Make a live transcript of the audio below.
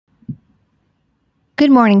Good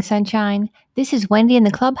morning, sunshine. This is Wendy in the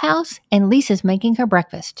clubhouse, and Lisa's making her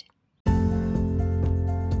breakfast.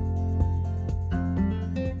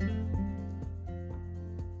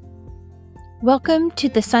 Welcome to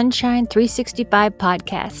the Sunshine 365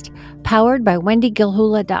 podcast, powered by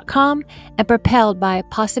WendyGilhula.com and propelled by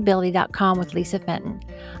Possibility.com with Lisa Fenton.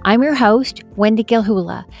 I'm your host, Wendy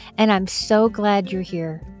Gilhula, and I'm so glad you're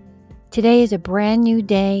here. Today is a brand new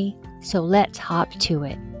day, so let's hop to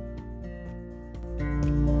it.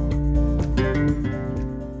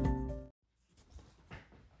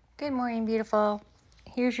 Good morning, beautiful.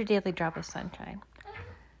 Here's your daily drop of sunshine.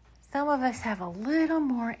 Some of us have a little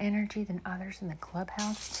more energy than others in the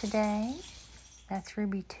clubhouse today. That's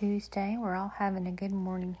Ruby Tuesday. We're all having a good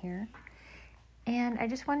morning here. And I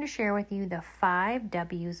just wanted to share with you the 5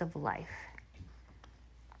 W's of life.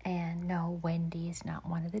 And no, Wendy is not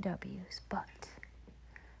one of the W's, but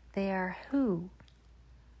they are who.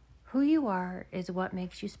 Who you are is what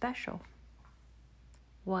makes you special.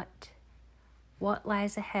 What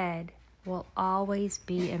lies ahead will always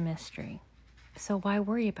be a mystery. So why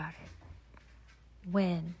worry about it?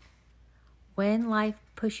 When life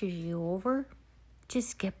pushes you over,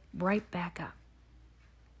 just get right back up.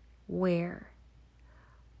 Where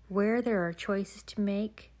there are choices to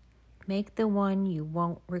make the one you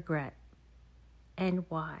won't regret. And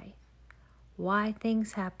why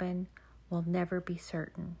things happen will never be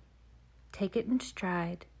certain. Take it in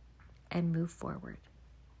stride and move forward.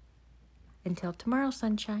 Until tomorrow,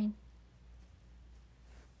 sunshine.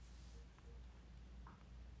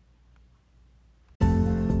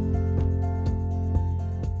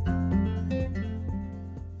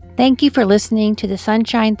 Thank you for listening to the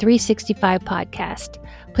Sunshine 365 podcast.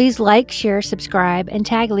 Please like, share, subscribe, and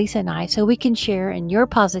tag Lisa and I so we can share in your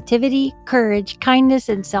positivity, courage, kindness,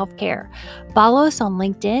 and self-care. Follow us on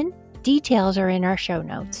LinkedIn. Details are in our show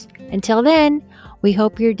notes. Until then, we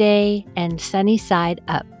hope your day and sunny side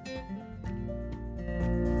up.